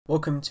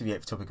Welcome to the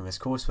 8th topic of this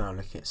course, where I'm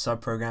looking at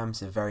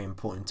subprograms, a very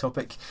important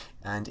topic,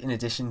 and in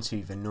addition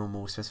to the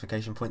normal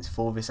specification points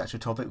for this actual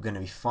topic, we're going to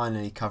be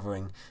finally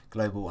covering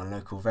global and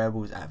local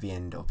variables at the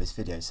end of this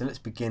video. So let's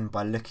begin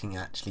by looking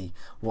at actually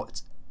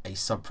what a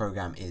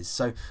subprogram is.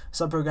 So a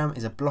subprogram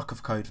is a block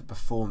of code that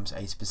performs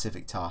a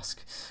specific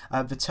task.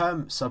 The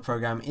term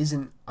subprogram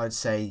isn't, I'd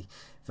say,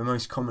 the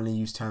most commonly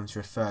used term to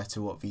refer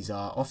to what these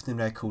are. Often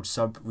they're called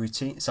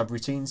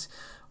subroutines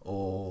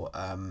or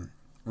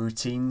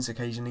routines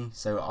occasionally.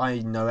 So I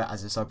know it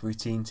as a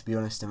subroutine, to be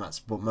honest, and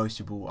that's what most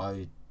people,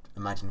 I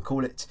imagine,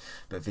 call it.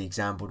 But the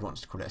exam board wants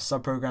to call it a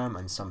subprogram,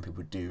 and some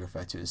people do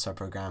refer to it as a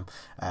subprogram.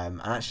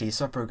 And actually, a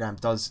subprogram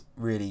does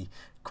really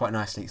quite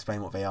nicely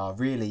explain what they are.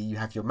 Really, you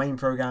have your main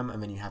program,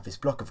 and then you have this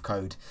block of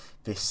code,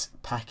 this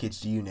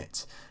packaged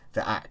unit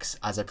that acts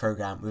as a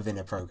program within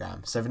a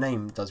program. So the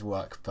name does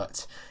work,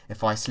 but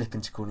if I slip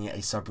into calling it a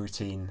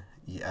subroutine,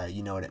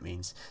 you know what it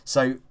means.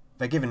 So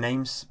they're given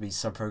names, these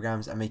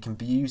subprograms, and they can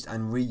be used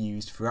and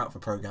reused throughout the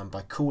program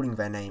by calling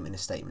their name in a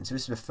statement. So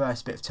this is the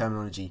first bit of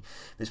terminology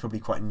that's probably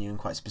quite new and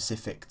quite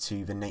specific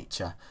to the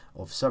nature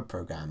of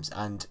subprograms.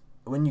 And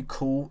when you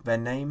call their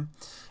name,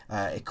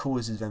 it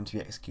causes them to be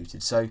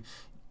executed. So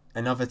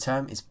another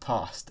term is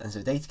passed, and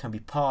so data can be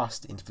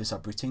passed into the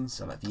subroutine,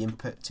 so like the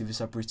input to the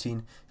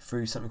subroutine,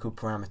 through something called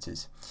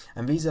parameters.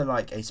 And these are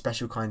like a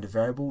special kind of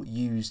variable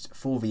used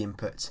for the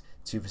input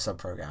to the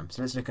subprogram.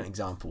 So let's look at an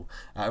example,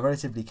 a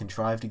relatively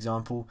contrived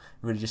example,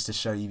 really just to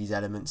show you these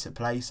elements at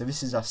play. So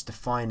this is us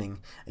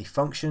defining a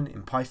function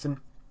in Python.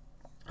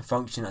 A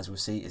function, as we'll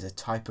see, is a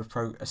type of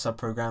a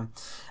subprogram,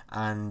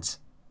 and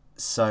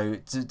so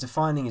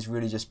defining is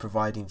really just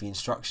providing the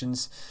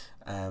instructions.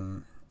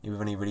 We've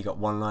only really got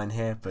one line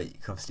here, but you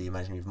can obviously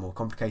imagine we have more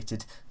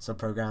complicated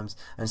subprograms.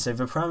 And so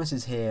the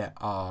parameters here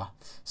are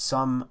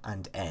sum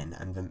and n,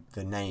 and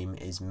the name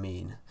is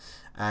mean.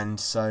 And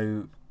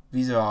so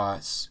these are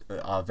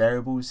our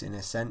variables in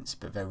a sense,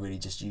 but they're really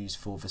just used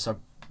for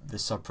the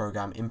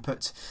subprogram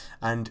input.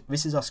 And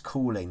this is us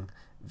calling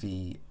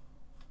the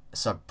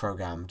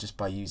subprogram just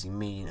by using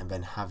mean and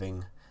then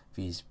having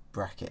these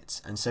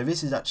brackets. And so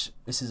this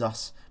is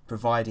us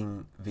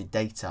providing the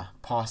data,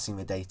 passing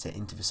the data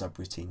into the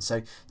subroutine.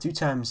 So two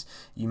terms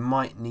you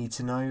might need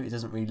to know. It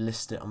doesn't really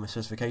list it on the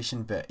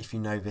specification, but if you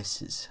know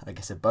this, it's, I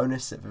guess, a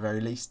bonus at the very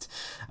least.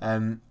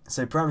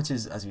 So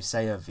parameters, as we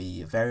say, are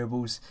the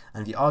variables,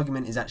 and the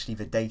argument is actually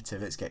the data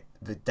that's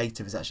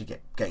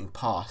getting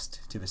passed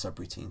to the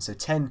subroutine. So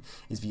 10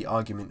 is the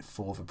argument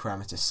for the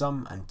parameter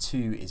sum, and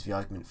 2 is the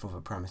argument for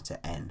the parameter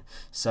n.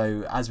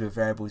 So as with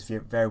variables, the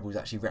variables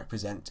actually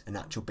represent an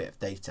actual bit of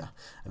data,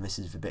 and this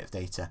is the bit of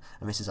data,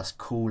 and this is us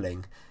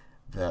calling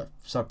the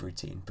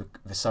subroutine,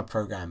 the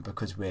subprogram,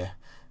 because we're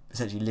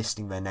essentially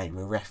listing their name,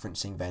 we're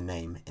referencing their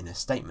name in a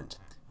statement,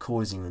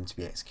 causing them to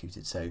be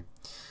executed. So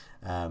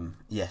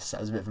yes, that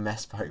was a bit of a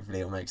mess, but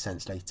hopefully it will make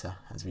sense later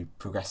as we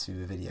progress through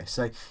the video.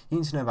 So you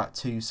need to know about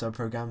two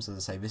subprograms. As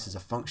I say, this is a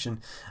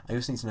function. I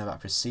also need to know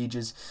about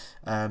procedures.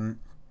 And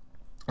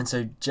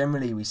so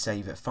generally we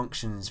say that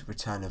functions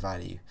return a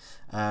value.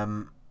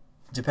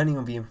 Depending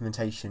on the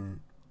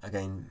implementation,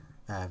 again,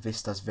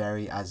 this does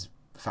vary, as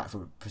the fact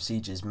that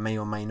procedures may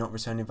or may not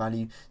return a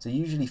value. So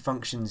usually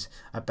functions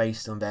are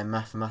based on their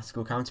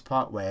mathematical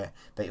counterpart, where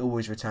they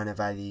always return a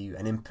value,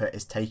 an input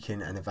is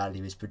taken and a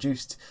value is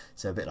produced,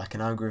 so a bit like an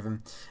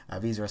algorithm.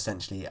 These are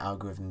essentially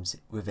algorithms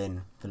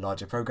within the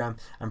larger program,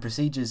 and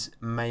procedures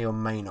may or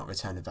may not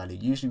return a value.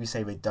 Usually we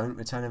say they don't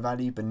return a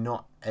value, but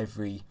not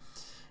every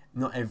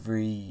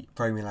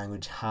programming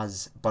language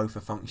has both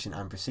a function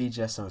and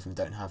procedure. Some of them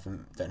don't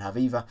have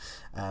either,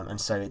 and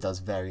so it does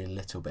vary a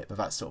little bit, but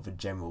that's sort of a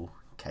general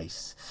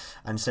case.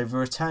 And so the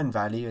return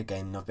value,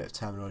 again, another bit of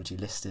terminology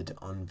listed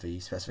on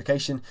the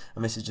specification,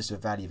 and this is just a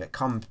value that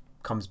comes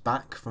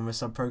back from a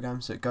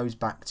subprogram. So it goes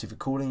back to the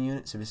calling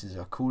unit. So this is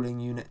our calling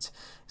unit,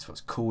 it's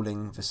what's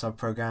calling the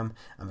subprogram,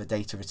 and the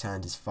data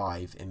returned is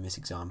 5 in this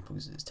example,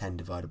 because it's 10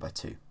 divided by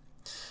 2.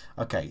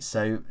 Okay,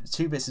 so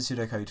 2 bits of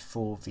pseudocode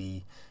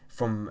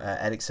from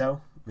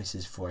Edexcel. This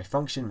is for a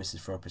function, this is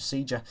for a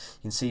procedure.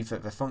 You can see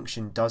that the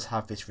function does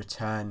have this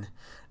return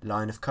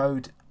line of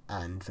code,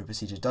 and the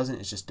procedure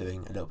doesn't. It's just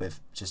doing a little bit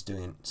of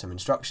doing some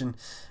instruction.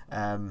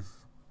 And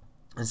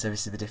so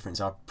this is the difference.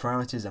 Our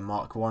parameters are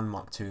Mark 1,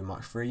 Mark 2, and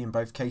Mark 3 in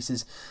both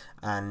cases,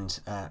 and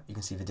you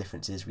can see the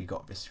difference is we've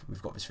got this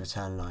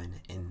return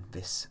line in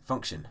this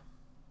function.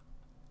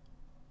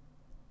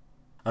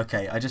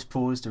 Okay, I just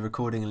paused the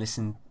recording and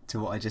listened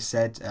to what I just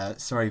said.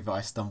 Sorry that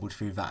I stumbled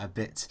through that a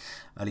bit,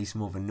 at least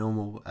more than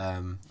normal.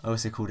 I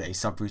also called it a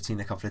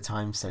subroutine a couple of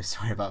times, so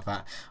sorry about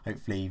that.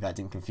 Hopefully that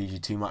didn't confuse you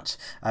too much.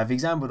 The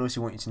exam would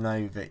also want you to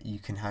know that you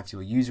can have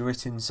your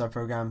user-written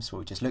subprograms, what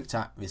we just looked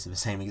at. This is the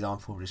same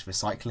example, just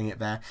recycling it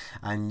there.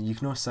 And you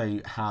can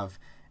also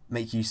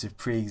make use of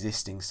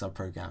pre-existing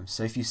subprograms.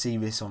 So if you see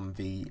this on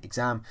the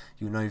exam,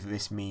 you'll know that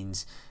this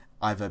means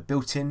either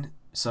built-in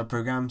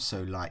subprograms,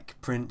 so like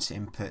print,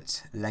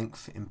 input,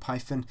 length in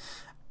Python,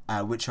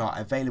 which are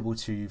available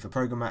to the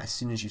programmer as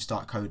soon as you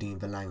start coding in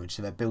the language,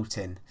 so they're built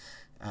in,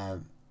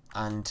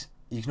 and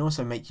you can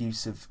also make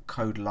use of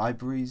code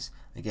libraries.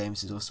 Again,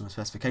 this is also a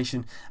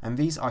specification, and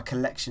these are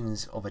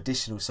collections of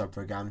additional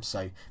subprograms.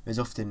 So there's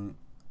often,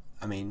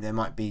 I mean, there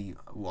might be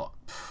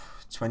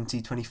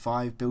 20,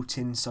 25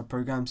 built-in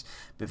subprograms,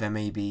 but there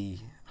may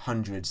be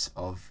hundreds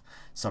of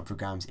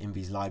subprograms in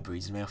these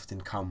libraries, and they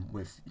often come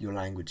with your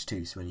language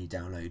too. So when you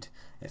download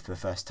it for the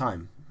first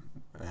time,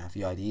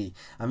 the IDE,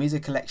 and these are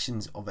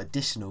collections of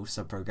additional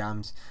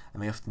subprograms,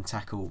 and they often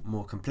tackle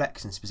more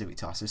complex and specific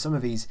tasks. So some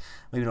of these,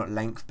 maybe not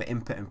length, but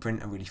input and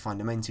print are really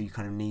fundamental. You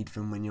kind of need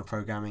them when you're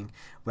programming,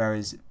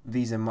 whereas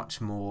these are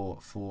much more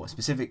for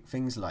specific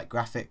things like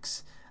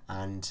graphics,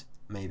 and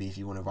maybe if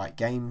you want to write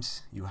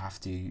games, you have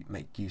to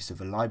make use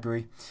of a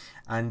library.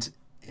 And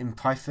in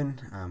Python,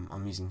 I'm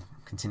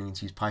continuing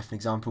to use Python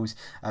examples.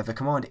 The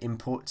command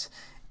import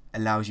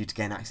allows you to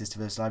gain access to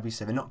those libraries,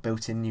 so they're not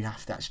built in, you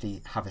have to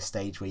actually have a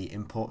stage where you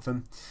import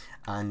them.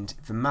 And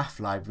the math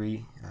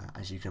library,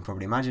 as you can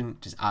probably imagine,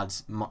 just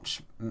adds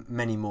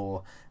many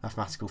more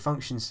mathematical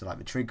functions, so like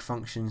the trig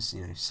functions,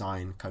 you know,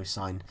 sine,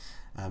 cosine,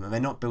 and they're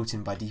not built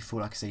in by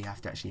default. Like I say, you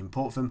have to actually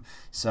import them.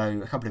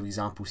 So a couple of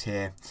examples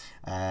here,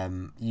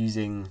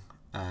 using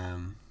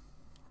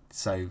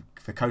so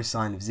for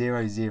cosine of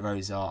 0, 0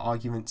 is our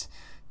argument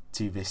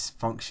to this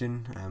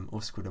function,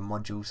 also called a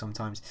module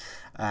sometimes,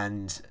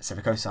 and so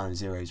the cosine of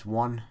 0 is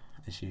 1,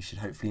 as you should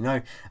hopefully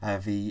know.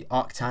 The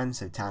arctan,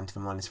 so tan to the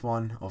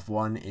 -1 of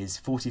 1 is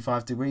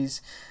 45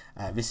 degrees.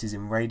 This is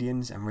in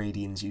radians, and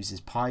radians uses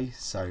pi,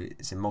 so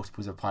it's in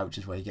multiples of pi, which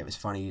is where you get this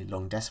funny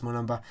long decimal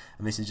number,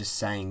 and this is just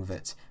saying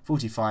that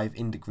 45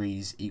 in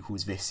degrees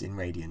equals this in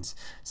radians.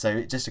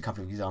 So just a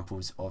couple of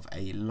examples of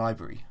a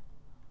library.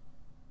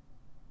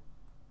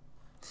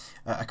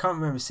 I can't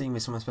remember seeing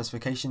this on my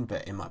specification,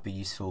 but it might be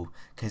useful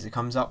because it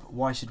comes up,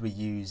 why should we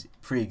use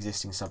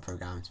pre-existing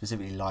subprograms,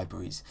 specifically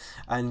libraries?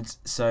 And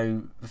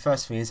so the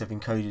first thing is they've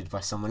been coded by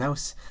someone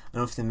else,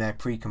 and often they're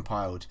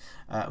pre-compiled.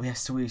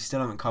 We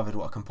still haven't covered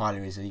what a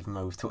compiler is, even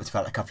though we've talked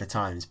about it a couple of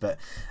times, but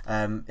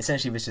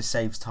essentially this just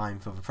saves time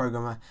for the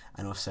programmer,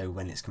 and also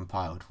when it's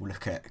compiled. We'll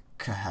look at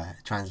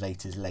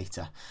translators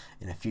later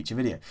in a future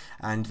video.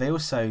 And they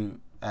also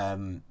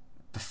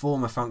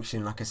perform a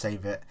function, like I say,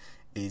 that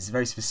is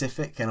very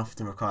specific and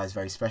often requires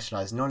very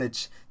specialized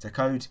knowledge to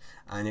code,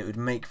 and it would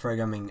make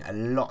programming a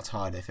lot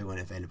harder if it weren't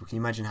available. Can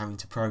you imagine having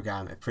to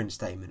program a print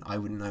statement? I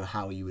wouldn't know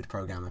how you would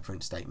program a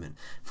print statement.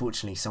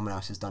 Fortunately, someone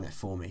else has done it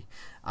for me,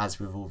 as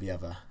with all the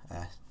other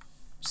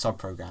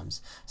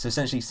subprograms. So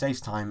essentially saves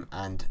time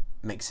and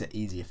makes it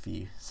easier for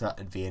you. So that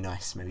would be a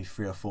nice maybe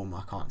 3 or 4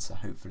 mark answer,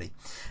 hopefully.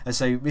 And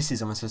so this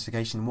is on my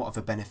specification. What are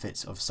the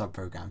benefits of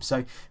subprograms?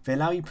 So they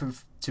allow you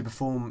to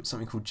perform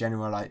something called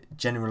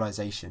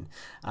generalization,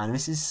 and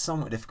this is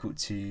somewhat difficult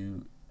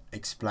to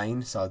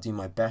explain, so I'll do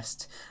my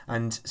best.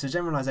 And so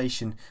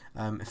generalization,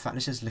 in fact,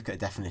 let's just look at a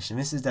definition.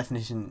 This is a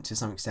definition to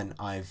some extent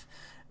I've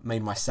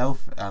made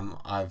myself.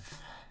 I've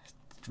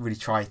really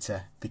try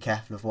to be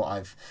careful of what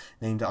I've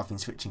named. I've been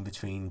switching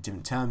between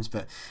different terms,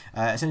 but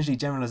essentially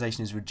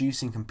generalization is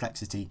reducing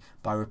complexity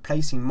by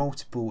replacing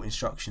multiple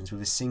instructions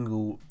with a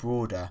single,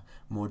 broader,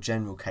 more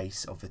general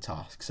case of the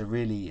task. So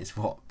really is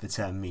what the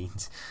term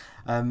means.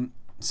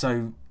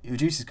 So it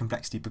reduces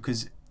complexity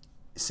because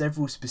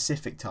several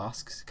specific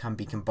tasks can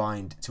be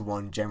combined to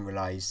one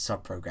generalized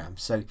subprogram.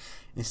 So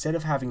instead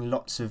of having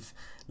lots of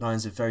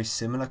lines of very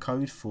similar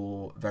code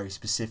for very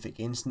specific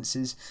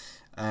instances,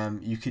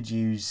 you could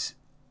use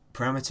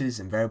parameters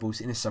and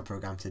variables in a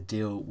subprogram to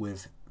deal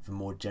with the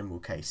more general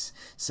case.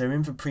 So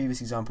in the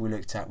previous example we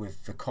looked at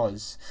with the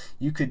cos,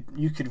 you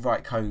could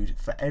write code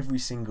for every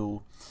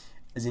single,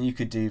 as in you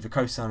could do the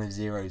cosine of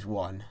 0 is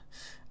 1,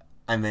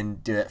 and then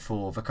do it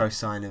for the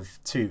cosine of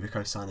 2, the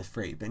cosine of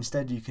 3. But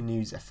instead you can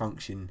use a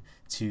function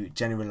to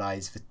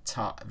generalize the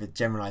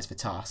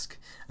task,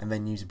 and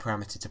then use a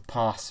parameter to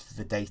pass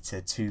the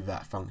data to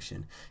that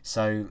function.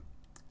 So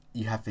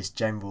you have this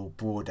general,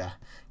 broader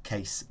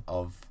case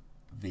of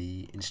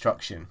the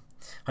instruction.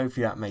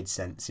 Hopefully that made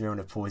sense. You may want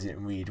to pause it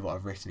and read what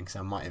I've written, because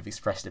I might have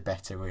expressed it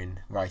better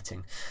in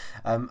writing.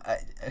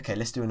 Okay,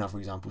 let's do another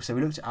example. So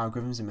we looked at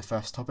algorithms in the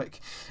first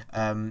topic.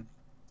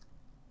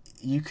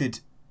 You could,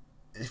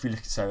 if we look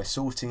at a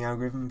sorting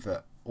algorithm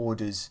that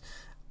orders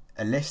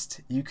a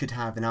list, you could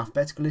have an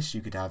alphabetical list,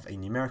 you could have a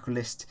numerical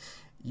list.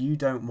 You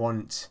don't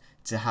want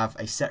to have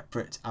a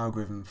separate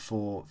algorithm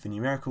for the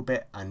numerical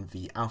bit and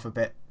the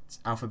alphabet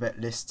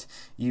list.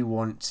 You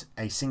want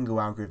a single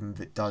algorithm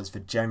that does the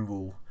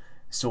general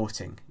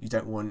sorting. You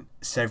don't want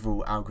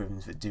several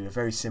algorithms that do a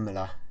very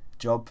similar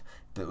job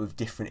but with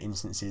different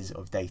instances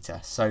of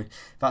data. So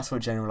that's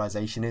what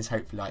generalization is.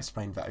 Hopefully I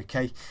explained that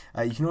okay.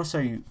 You can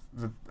also,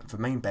 the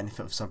main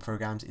benefit of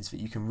subprograms is that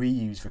you can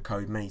reuse the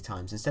code many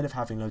times. Instead of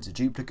having loads of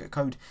duplicate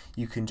code,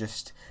 you can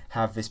just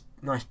have this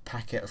nice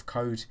packet of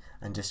code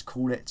and just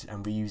call it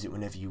and reuse it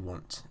whenever you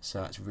want.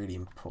 So that's really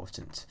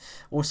important.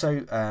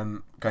 Also,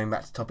 going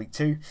back to topic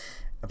 2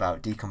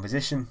 about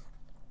decomposition,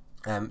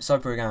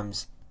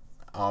 subprograms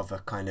are the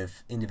kind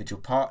of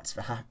individual parts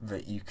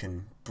that you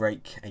can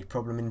break a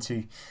problem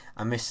into,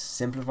 and this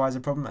simplifies a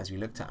problem as we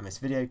looked at in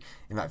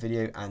that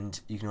video,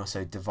 and you can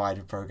also divide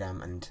a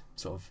program and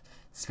sort of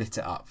split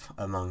it up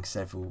among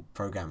several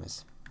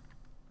programmers.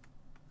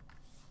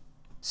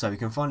 So we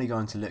can finally go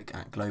on to look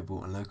at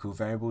global and local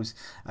variables.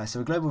 So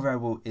a global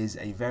variable is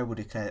a variable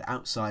declared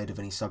outside of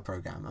any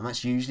subprogram, and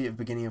that's usually at the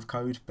beginning of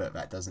code, but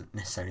that doesn't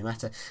necessarily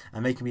matter,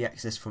 and they can be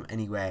accessed from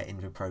anywhere in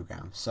the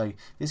program. So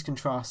this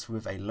contrasts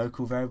with a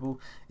local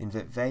variable in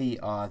that they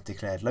are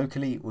declared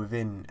locally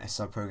within a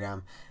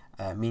subprogram,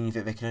 meaning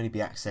that they can only be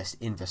accessed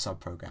in the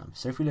subprogram.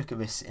 So if we look at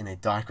this in a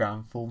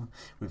diagram form,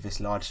 with this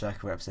large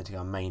circle representing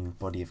our main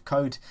body of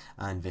code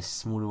and this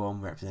smaller one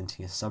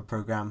representing a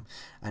subprogram,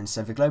 and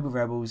so the global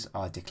variables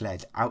are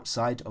declared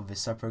outside of the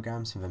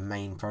subprogram, so the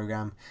main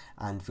program,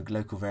 and the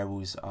local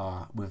variables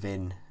are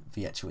within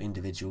the actual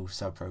individual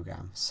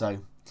subprogram. So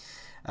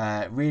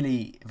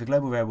really, the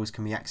global variables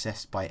can be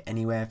accessed by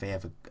anywhere. They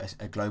have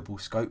a global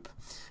scope.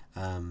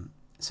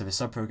 So the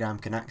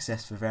subprogram can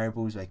access the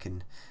variables, they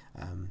can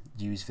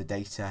use the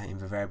data in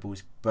the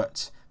variables,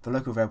 but the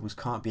local variables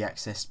can't be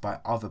accessed by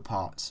other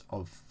parts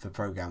of the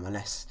program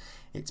unless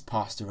it's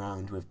passed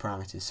around with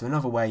parameters. So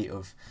another way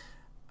of,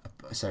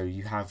 so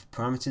you have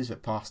parameters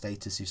that pass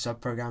data to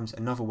subprograms.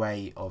 Another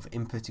way of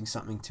inputting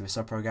something to a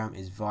subprogram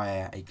is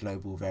via a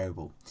global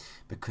variable,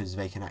 because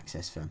they can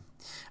access them.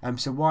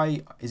 So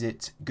why is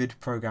it good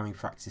programming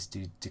practice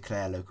to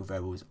declare local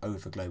variables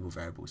over global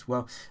variables?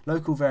 Well,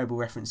 local variable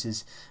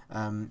references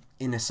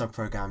in a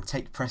subprogram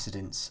take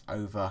precedence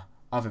over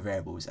other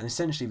variables, and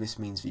essentially this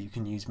means that you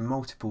can use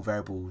multiple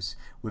variables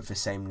with the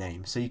same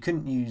name. So you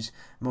couldn't use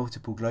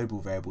multiple global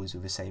variables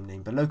with the same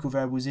name, but local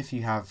variables, if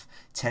you have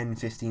 10,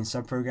 15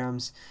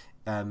 subprograms,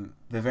 the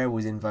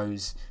variables in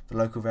those, the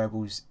local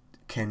variables,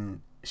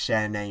 can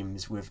share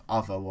names with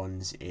other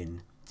ones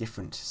in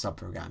different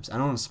subprograms.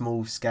 And on a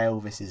small scale,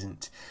 this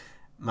isn't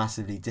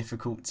massively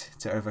difficult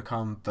to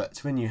overcome, but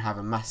when you have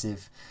a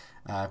massive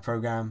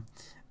program,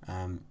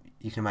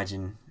 you can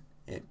imagine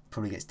it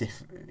probably gets the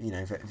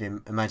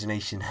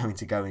imagination having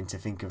to go into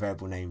think of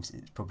variable names,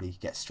 it probably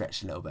gets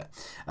stretched a little bit.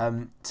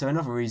 So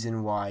another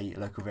reason why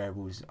local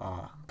variables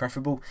are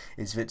preferable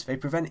is that they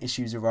prevent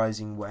issues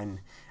arising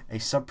when a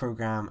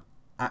subprogram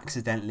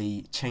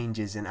accidentally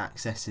changes and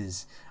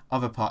accesses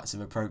other parts of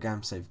a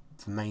program, so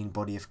the main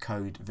body of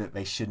code that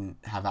they shouldn't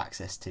have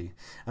access to.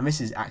 And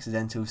this is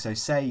accidental, so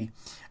say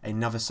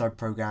another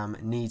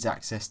subprogram needs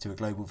access to a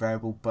global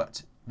variable,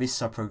 but this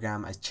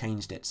subprogram has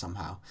changed it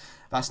somehow.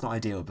 That's not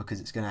ideal because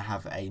it's going to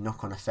have a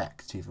knock-on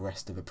effect to the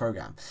rest of the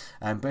program.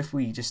 But if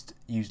we just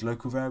use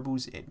local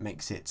variables, it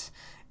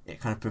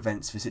kind of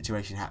prevents the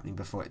situation happening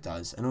before it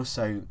does. And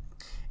also,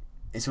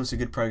 it's also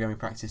good programming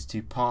practice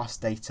to pass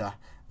data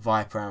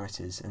via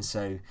parameters, and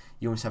so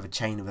you almost have a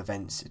chain of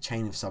events, a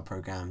chain of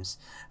subprograms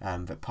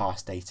that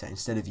pass data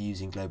instead of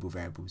using global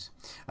variables.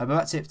 But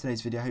that's it for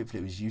today's video.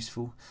 Hopefully it was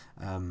useful.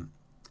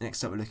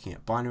 Next up we're looking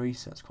at binary,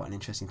 so that's quite an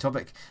interesting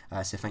topic,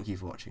 so thank you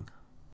for watching.